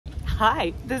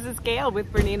Hi, this is Gayle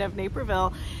with BERNINA of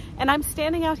Naperville, and I'm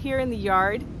standing out here in the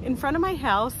yard in front of my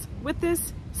house with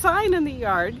this sign in the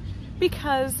yard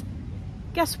because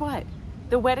guess what?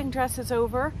 The wedding dress is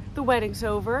over, the wedding's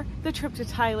over, the trip to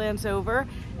Thailand's over,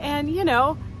 and you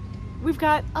know, we've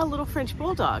got a little French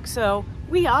bulldog, so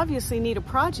we obviously need a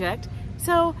project.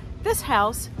 So this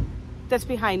house that's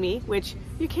behind me, which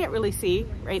you can't really see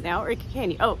right now, or can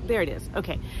you? Oh, there it is.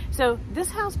 Okay, so this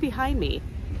house behind me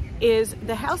is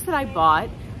the house that I bought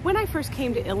when I first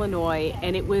came to Illinois,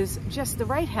 and it was just the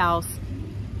right house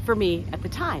for me at the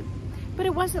time. But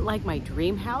it wasn't like my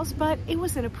dream house, but it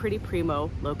was in a pretty primo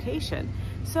location.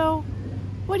 So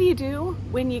what do you do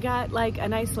when you got like a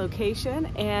nice location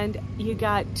and you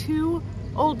got two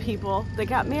old people that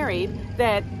got married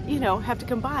that, you know, have to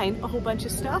combine a whole bunch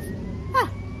of stuff?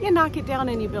 You knock it down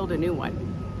and you build a new one.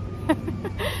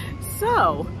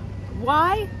 So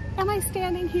why am I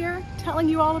standing here telling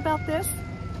you all about this?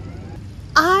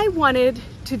 I wanted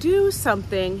to do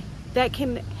something that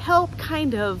can help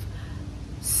kind of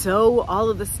sew all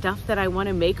of the stuff that I want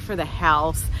to make for the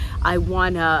house. I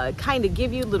want to kind of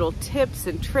give you little tips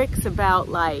and tricks about,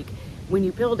 like, when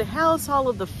you build a house, all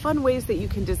of the fun ways that you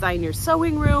can design your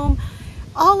sewing room,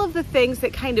 all of the things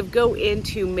that kind of go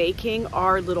into making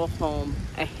our little home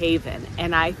a haven.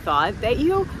 And I thought that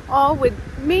you all would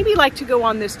maybe like to go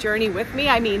on this journey with me.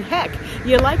 I mean, heck,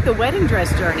 you like the wedding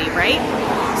dress journey, right?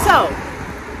 So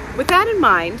with that in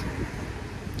mind,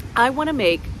 I want to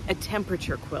make a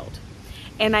temperature quilt.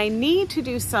 And I need to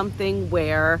do something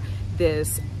where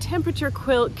this temperature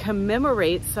quilt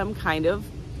commemorates some kind of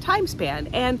time span.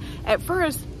 And at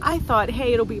first I thought,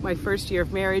 hey, it'll be my first year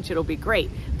of marriage, it'll be great.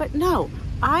 But no,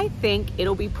 I think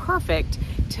it'll be perfect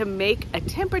to make a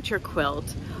temperature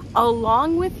quilt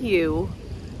along with you,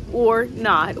 or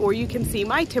not, or you can see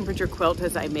my temperature quilt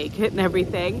as I make it and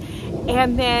everything.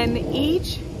 And then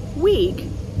each week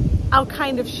I'll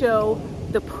kind of show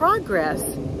the progress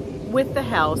with the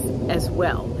house as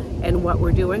well, and what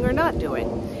we're doing or not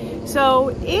doing. So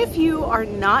if you are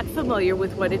not familiar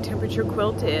with what a temperature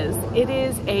quilt is, it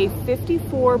is a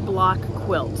 54 block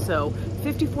quilt. So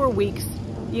 54 weeks,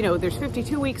 you know, there's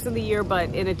 52 weeks in the year,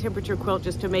 but in a temperature quilt,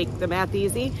 just to make the math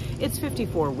easy, it's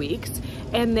 54 weeks.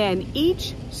 And then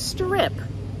each strip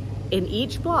in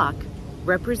each block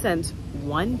represents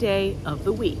one day of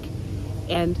the week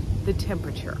and the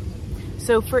temperature.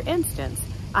 So for instance,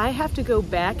 I have to go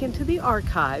back into the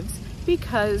archives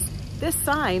because this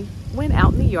sign went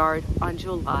out in the yard on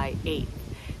July 8th.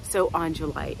 So on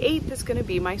July 8th is going to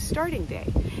be my starting day.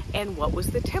 And what was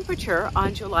the temperature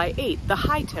on July 8th? The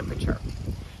high temperature.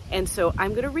 And so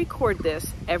I'm going to record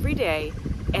this every day,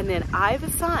 and then I've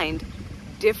assigned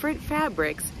different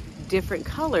fabrics, different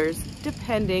colors,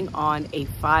 depending on a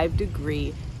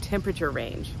 5-degree temperature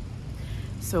range.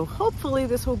 So hopefully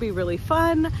this will be really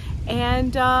fun.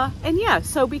 And yeah,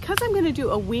 so because I'm going to do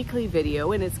a weekly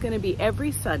video and it's going to be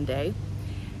every Sunday,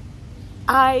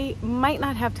 I might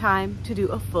not have time to do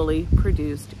a fully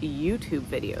produced YouTube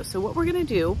video. So what we're going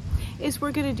to do is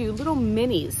we're going to do little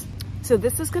minis. So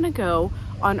this is going to go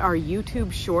on our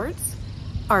YouTube Shorts,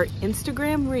 our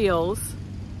Instagram Reels,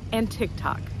 and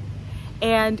TikTok.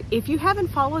 And if you haven't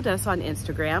followed us on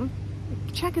Instagram,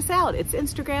 check us out. It's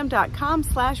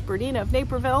instagram.com/BERNINA of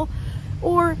Naperville,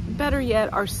 or better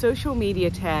yet, our social media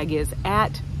tag is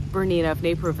at BERNINA of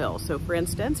Naperville. So for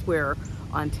instance, we're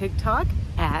on TikTok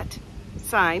at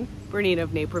BERNINA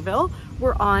of Naperville.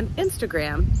 We're on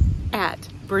Instagram at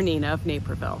BERNINA of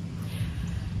Naperville.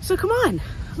 So come on,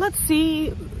 let's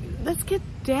get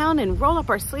down and roll up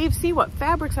our sleeves, see what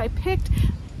fabrics I picked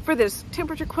for this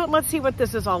temperature quilt. Let's see what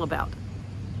this is all about.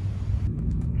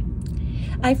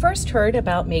 I first heard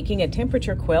about making a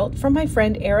temperature quilt from my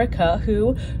friend Erika,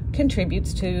 who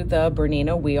contributes to the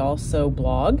BERNINA We All Sew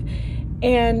blog.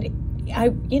 And I,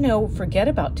 forget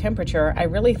about temperature. I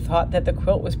really thought that the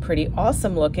quilt was pretty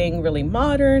awesome looking, really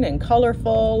modern and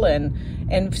colorful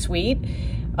and sweet.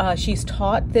 She's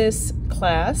taught this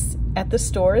class at the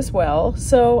store as well.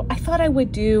 So I thought I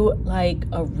would do like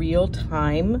a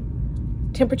real-time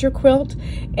temperature quilt.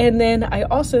 And then I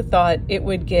also thought it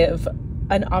would give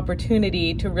an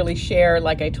opportunity to really share,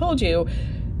 like I told you,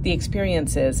 the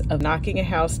experiences of knocking a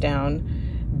house down,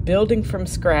 building from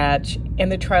scratch, and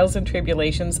the trials and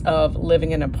tribulations of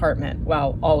living in an apartment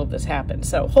while all of this happened.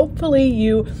 So hopefully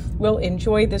you will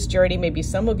enjoy this journey. Maybe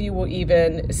some of you will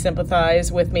even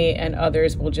sympathize with me, and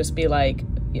others will just be like,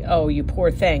 oh, you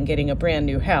poor thing getting a brand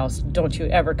new house. Don't you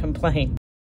ever complain.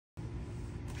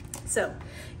 So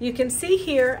you can see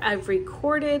here I've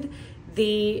recorded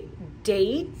the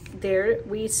date, there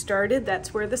we started,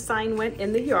 that's where the sign went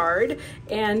in the yard.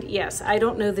 And yes, I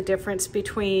don't know the difference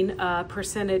between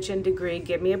percentage and degree,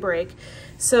 give me a break.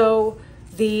 So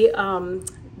the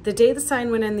day the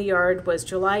sign went in the yard was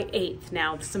July 8th.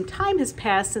 Now, some time has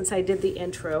passed since I did the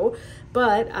intro,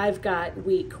 but I've got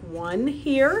week 1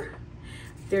 here.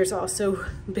 There's also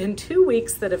been 2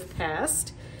 weeks that have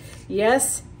passed.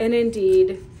 Yes, and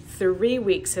indeed, 3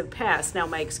 weeks have passed. Now,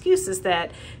 my excuse is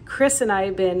that Chris and I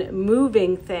have been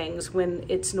moving things when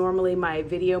it's normally my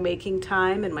video making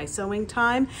time and my sewing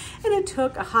time, and it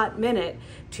took a hot minute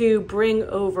to bring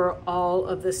over all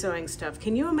of the sewing stuff.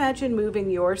 Can you imagine moving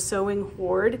your sewing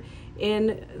hoard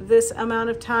in this amount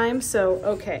of time? So,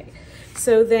 okay.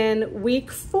 So then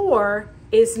week 4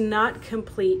 is not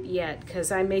complete yet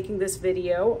because I'm making this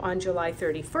video on July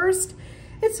 31st.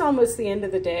 It's almost the end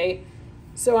of the day.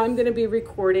 So I'm going to be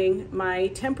recording my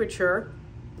temperature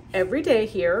every day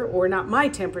here, or not my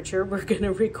temperature, we're going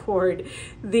to record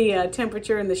the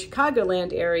temperature in the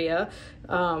Chicagoland area,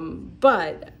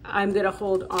 but I'm going to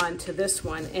hold on to this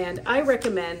one. And I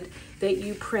recommend that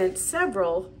you print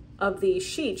several of these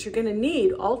sheets. You're going to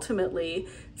need ultimately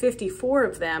 54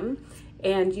 of them,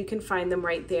 and you can find them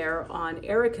right there on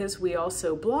Erika's We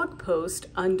Also blog post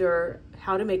under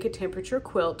How to Make a Temperature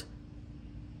Quilt,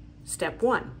 Step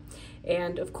 1.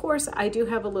 And of course, I do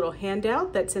have a little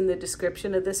handout that's in the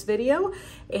description of this video,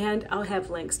 and I'll have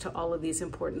links to all of these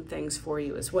important things for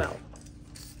you as well.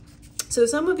 So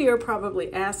some of you are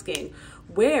probably asking,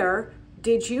 where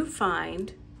did you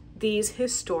find these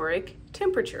historic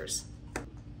temperatures?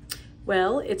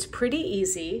 Well, it's pretty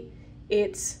easy.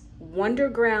 It's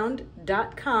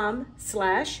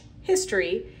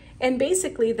wonderground.com/history. And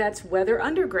basically that's Weather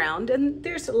Underground, and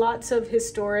there's lots of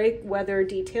historic weather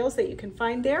details that you can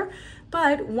find there.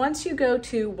 But once you go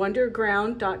to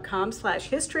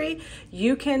wonderground.com/history,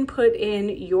 you can put in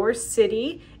your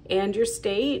city and your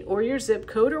state or your zip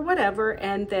code or whatever,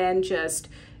 and then just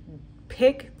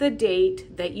pick the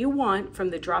date that you want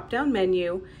from the drop-down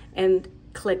menu and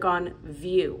click on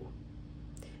View.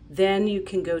 Then you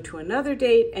can go to another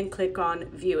date and click on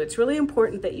View. It's really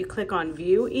important that you click on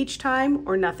View each time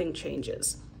or nothing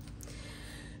changes.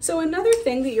 So another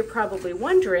thing that you're probably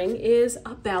wondering is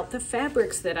about the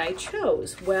fabrics that I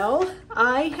chose. Well,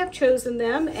 I have chosen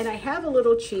them, and I have a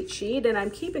little cheat sheet, and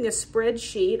I'm keeping a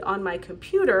spreadsheet on my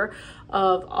computer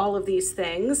of all of these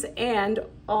things. And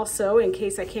also, in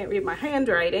case I can't read my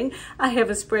handwriting, I have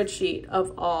a spreadsheet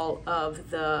of all of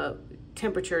the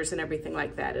temperatures and everything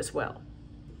like that as well.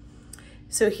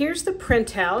 So here's the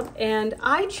printout, and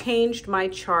I changed my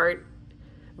chart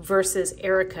versus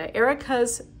Erika.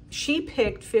 She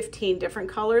picked 15 different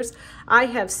colors. I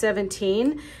have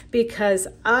 17 because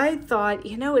I thought,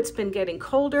 you know, it's been getting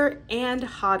colder and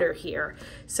hotter here.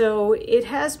 So it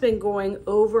has been going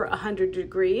over 100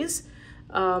 degrees,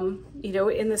 you know,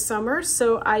 in the summer.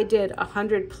 So I did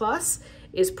 100 plus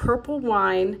is purple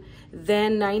wine,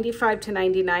 then 95 to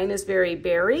 99 is very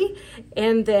berry,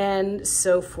 and then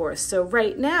so forth. So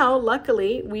right now,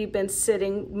 luckily, we've been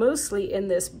sitting mostly in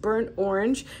this burnt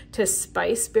orange to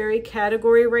spice berry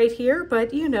category right here,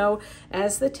 but you know,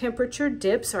 as the temperature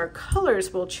dips, our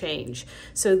colors will change.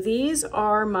 So these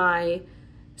are my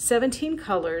 17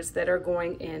 colors that are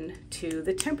going into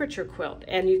the temperature quilt.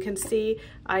 And you can see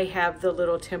I have the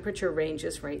little temperature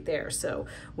ranges right there. So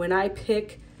when I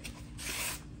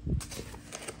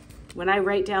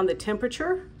write down the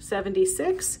temperature,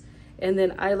 76, and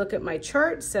then I look at my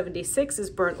chart, 76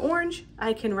 is burnt orange,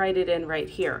 I can write it in right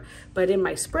here. But in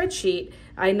my spreadsheet,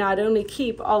 I not only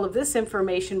keep all of this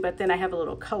information, but then I have a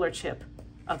little color chip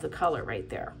of the color right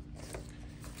there.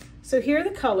 So here are the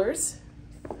colors.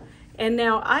 And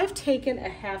now I've taken a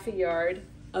half a yard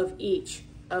of each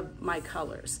of my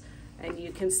colors. And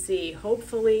you can see,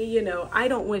 hopefully, you know, I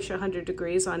don't wish 100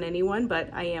 degrees on anyone, but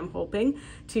I am hoping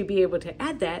to be able to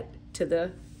add that to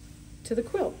the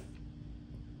quilt.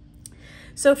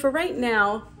 So for right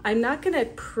now, I'm not going to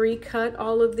pre-cut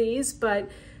all of these, but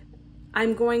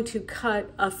I'm going to cut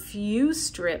a few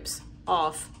strips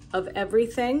off of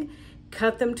everything,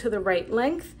 cut them to the right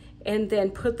length, and then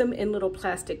put them in little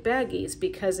plastic baggies,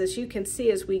 because as you can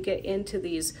see, as we get into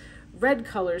these red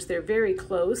colors, they're very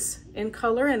close in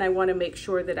color, and I want to make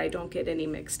sure that I don't get any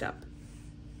mixed up.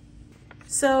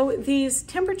 So these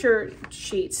temperature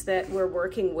sheets that we're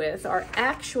working with are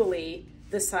actually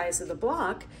the size of the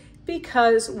block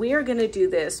because we are going to do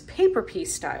this paper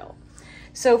piece style.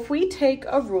 So if we take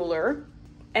a ruler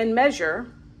and measure,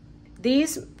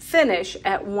 these finish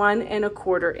at 1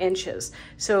 1/4 inches.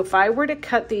 So if I were to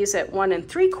cut these at 1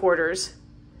 3/4,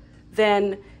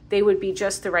 then they would be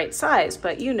just the right size.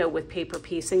 But you know, with paper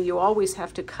piecing, you always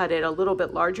have to cut it a little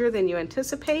bit larger than you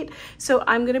anticipate. So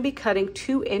I'm going to be cutting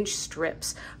 2-inch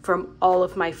strips from all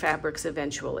of my fabrics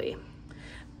eventually.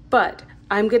 But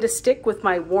I'm going to stick with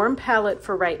my warm palette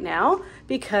for right now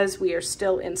because we are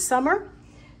still in summer.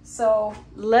 So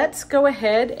let's go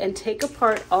ahead and take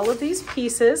apart all of these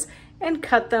pieces and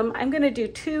cut them. I'm going to do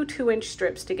 2-inch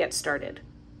strips to get started.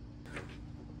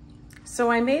 So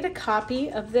I made a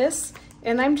copy of this,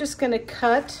 and I'm just going to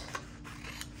cut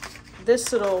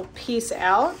this little piece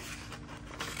out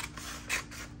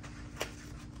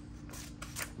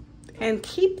and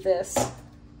keep this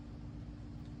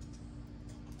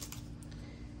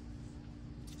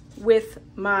with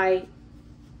my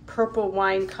purple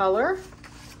wine color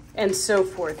and so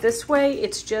forth. This way,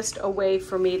 it's just a way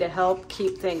for me to help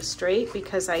keep things straight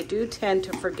because I do tend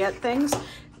to forget things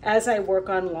as I work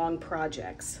on long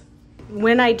projects.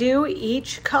 When I do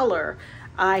each color,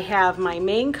 I have my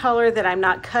main color that I'm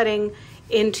not cutting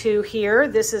into here.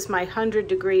 This is my 100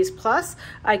 degrees plus.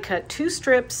 I cut 2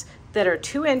 strips that are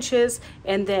 2 inches,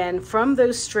 and then from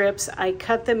those strips, I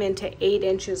cut them into 8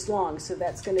 inches long. So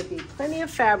that's going to be plenty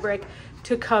of fabric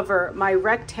to cover my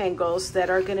rectangles that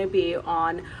are going to be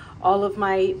on all of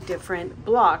my different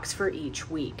blocks for each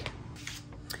week.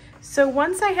 So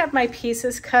once I have my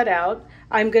pieces cut out,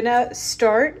 I'm going to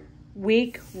start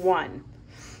week 1.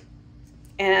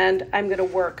 And I'm going to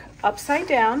work upside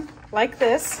down like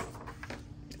this.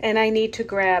 And I need to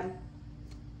grab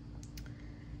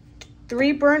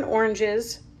 3 burnt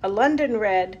oranges, a London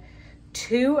red,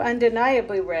 2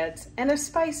 undeniably reds, and a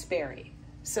spice berry.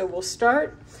 So we'll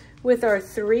start with our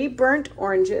 3 burnt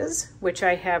oranges, which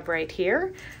I have right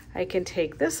here. I can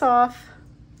take this off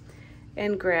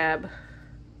and grab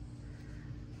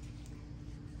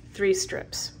 3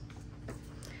 strips.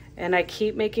 And I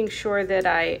keep making sure that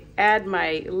I add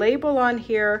my label on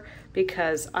here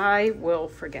because I will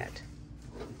forget.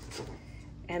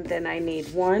 And then I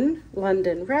need 1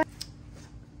 London red,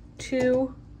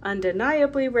 2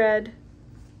 undeniably red,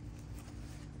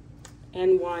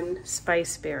 and 1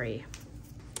 spice berry.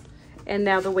 And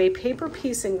now the way paper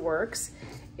piecing works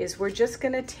is we're just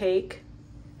going to take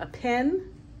a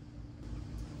pin,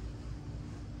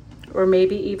 or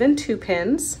maybe even 2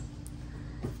 pins,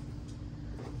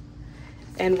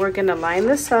 and we're going to line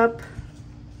this up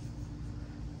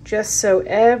just so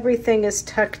everything is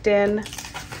tucked in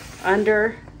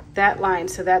under that line.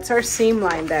 So that's our seam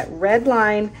line. That red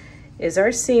line is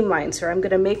our seam line. So I'm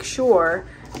going to make sure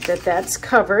that that's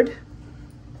covered.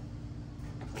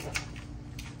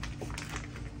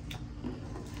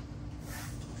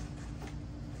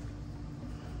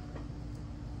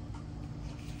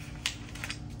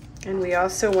 And we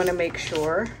also want to make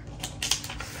sure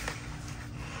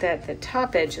that the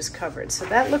top edge is covered. So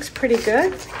that looks pretty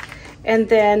good. And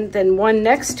then one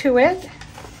next to it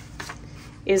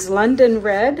is London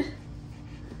red,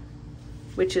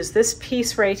 which is this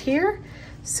piece right here.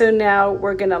 So now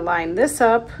we're going to line this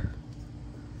up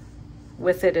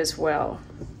with it as well.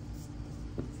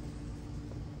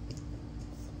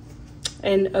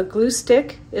 And a glue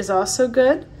stick is also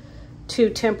good to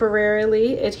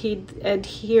temporarily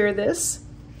adhere this.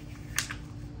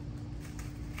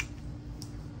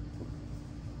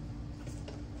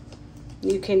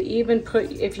 You can even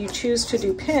put, if you choose to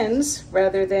do pins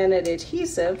rather than an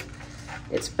adhesive,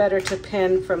 it's better to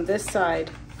pin from this side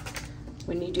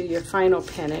when you do your final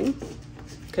pinning,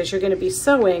 because you're going to be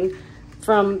sewing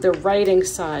from the writing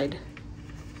side.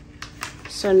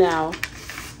 So now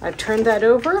I've turned that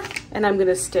over and I'm going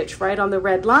to stitch right on the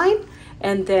red line,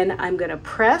 and then I'm going to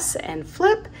press and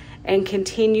flip and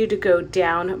continue to go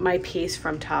down my piece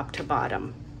from top to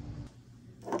bottom.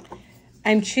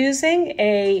 I'm choosing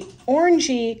a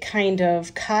orangey kind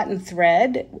of cotton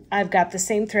thread. I've got the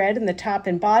same thread in the top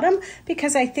and bottom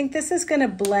because I think this is going to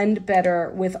blend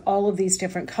better with all of these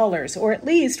different colors, or at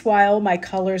least while my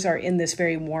colors are in this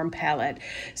very warm palette.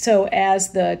 So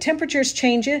as the temperatures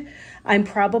change, I'm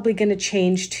probably going to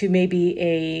change to maybe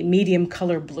a medium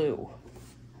color blue.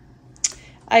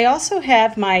 I also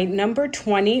have my number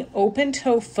 20 open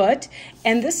toe foot,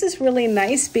 and this is really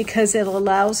nice because it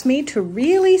allows me to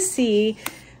really see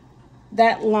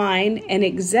that line and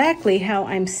exactly how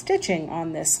I'm stitching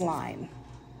on this line.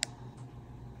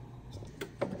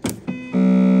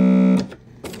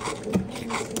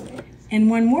 And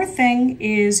one more thing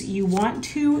is you want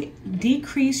to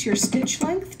decrease your stitch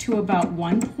length to about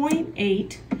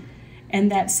 1.8. And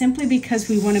that's simply because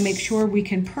we want to make sure we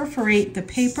can perforate the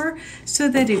paper so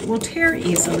that it will tear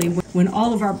easily when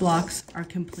all of our blocks are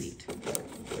complete.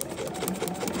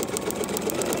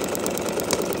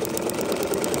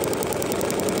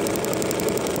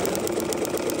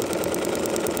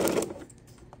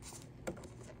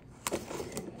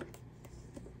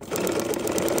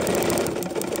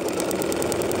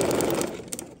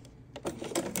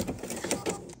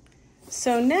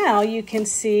 So now you can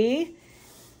see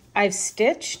I've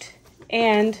stitched,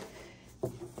 and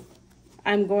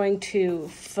I'm going to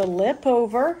flip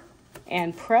over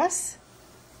and press.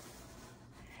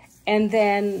 And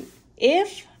then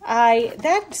if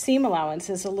that seam allowance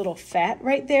is a little fat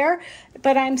right there,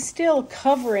 but I'm still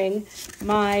covering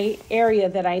my area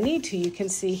that I need to. You can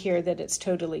see here that it's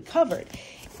totally covered.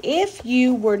 If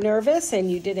you were nervous and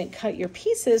you didn't cut your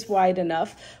pieces wide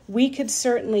enough, we could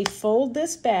certainly fold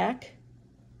this back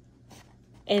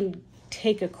and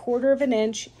take 1/4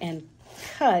 inch and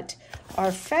cut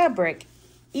our fabric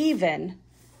even,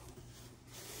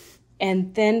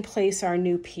 and then place our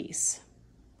new piece.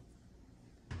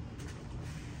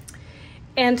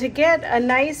 And to get a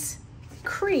nice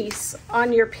crease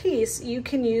on your piece, you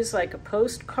can use like a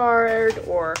postcard,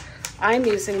 or I'm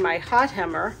using my hot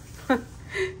hammer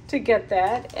to get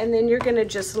that. And then you're gonna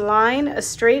just line a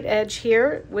straight edge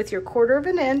here with your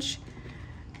 1/4 inch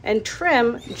and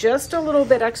trim just a little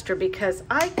bit extra, because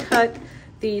I cut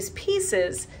these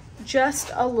pieces just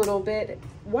a little bit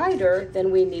wider than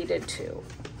we needed to.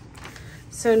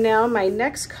 So now my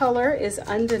next color is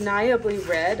Undeniably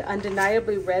Red.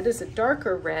 Undeniably Red is a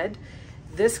darker red,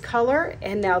 this color,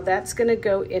 and now that's gonna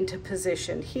go into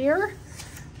position here.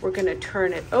 We're gonna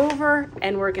turn it over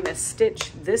and we're gonna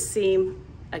stitch this seam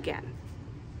again.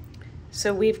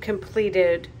 So we've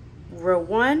completed row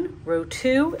 1, row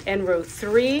 2, and row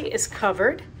 3 is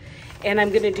covered. And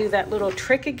I'm gonna do that little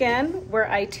trick again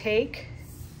where I take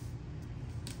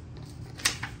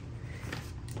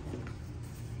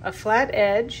a flat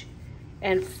edge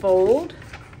and fold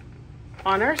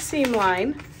on our seam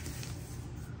line,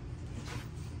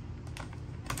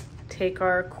 take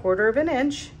our 1/4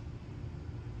 inch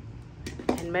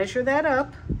and measure that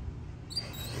up,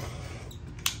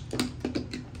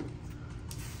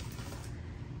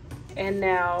 and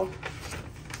now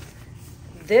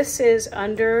this is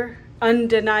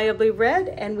Undeniably Red,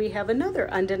 and we have another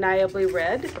Undeniably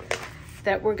Red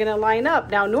that we're gonna line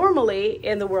up. Now, normally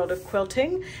in the world of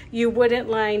quilting, you wouldn't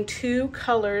line 2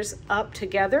 colors up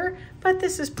together, but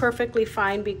this is perfectly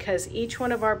fine because each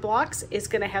one of our blocks is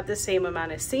gonna have the same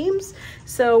amount of seams.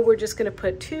 So we're just gonna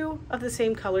put 2 of the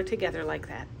same color together like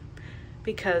that,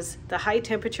 because the high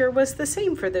temperature was the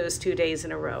same for those 2 days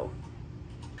in a row.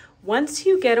 Once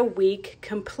you get a week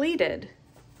completed,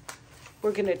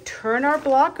 we're gonna turn our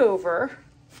block over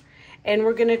and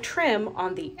we're gonna trim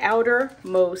on the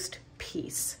outermost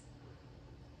piece,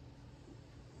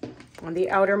 on the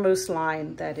outermost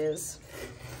line, that is.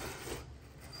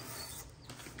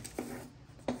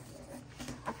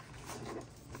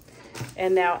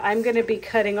 And now I'm going to be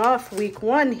cutting off week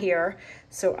 1 here,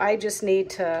 so I just need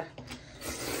to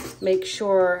make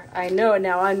sure I know.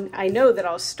 Now I know that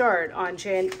I'll start on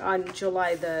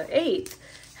July the 8th.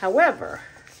 However,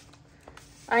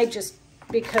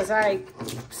 because I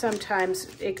sometimes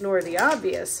ignore the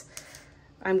obvious,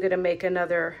 I'm going to make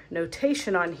another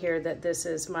notation on here that this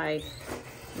is my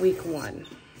week 1.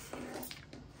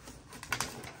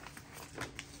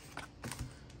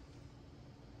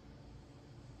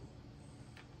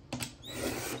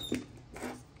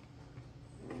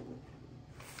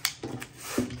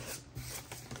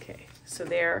 Okay, so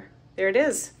there it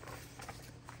is.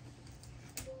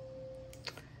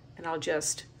 And I'll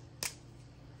just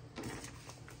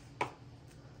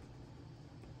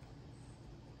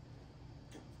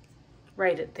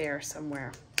write it there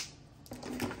somewhere.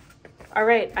 All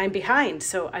right, I'm behind,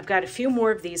 so I've got a few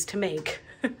more of these to make.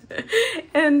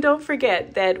 And don't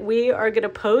forget that we are gonna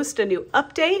post a new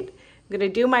update. I'm gonna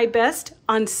do my best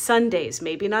on Sundays,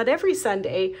 maybe not every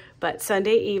Sunday, but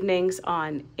Sunday evenings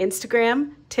on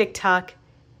Instagram, TikTok,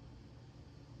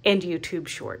 and YouTube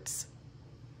Shorts.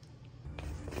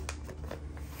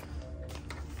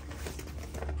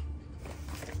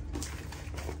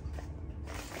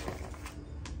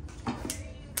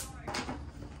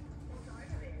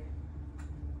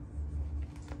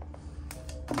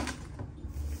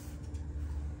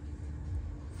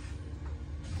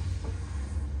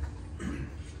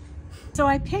 So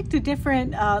I picked a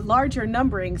different, larger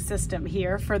numbering system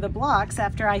here for the blocks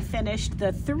after I finished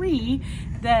the 3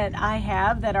 that I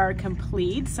have that are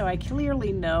complete, so I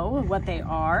clearly know what they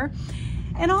are.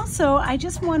 And also, I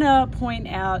just want to point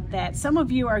out that some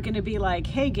of you are going to be like,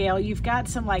 hey Gayle, you've got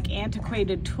some like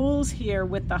antiquated tools here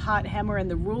with the hot hammer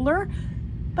and the ruler,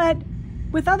 but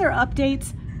with other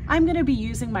updates, I'm going to be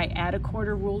using my add a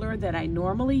quarter ruler that I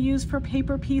normally use for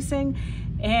paper piecing.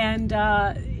 And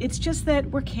it's just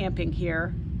that we're camping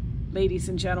here, ladies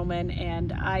and gentlemen,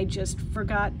 and I just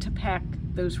forgot to pack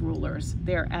those rulers.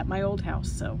 They're at my old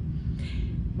house, so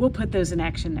we'll put those in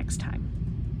action next time.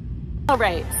 All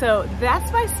right, so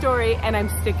that's my story and I'm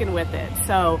sticking with it.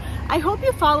 So I hope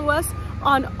you follow us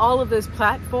on all of those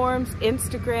platforms,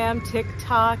 Instagram,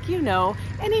 TikTok, you know,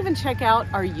 and even check out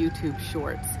our YouTube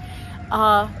shorts.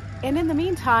 And in the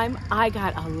meantime, I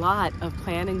got a lot of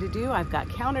planning to do. I've got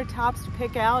countertops to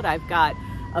pick out. I've got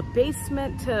a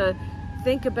basement to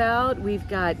think about. We've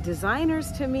got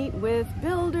designers to meet with,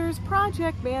 builders,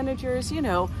 project managers, you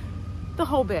know, the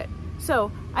whole bit.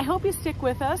 So I hope you stick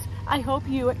with us. I hope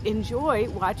you enjoy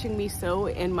watching me sew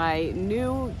in my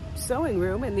new sewing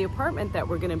room in the apartment that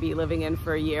we're gonna be living in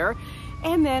for a year.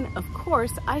 And then, of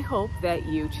course, I hope that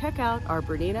you check out our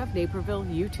Bernina of Naperville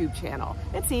YouTube channel.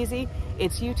 It's easy.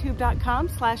 It's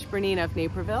youtube.com/Bernina of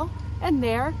Naperville. And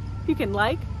there you can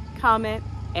like, comment,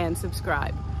 and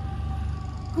subscribe.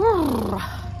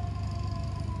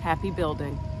 Happy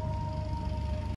building.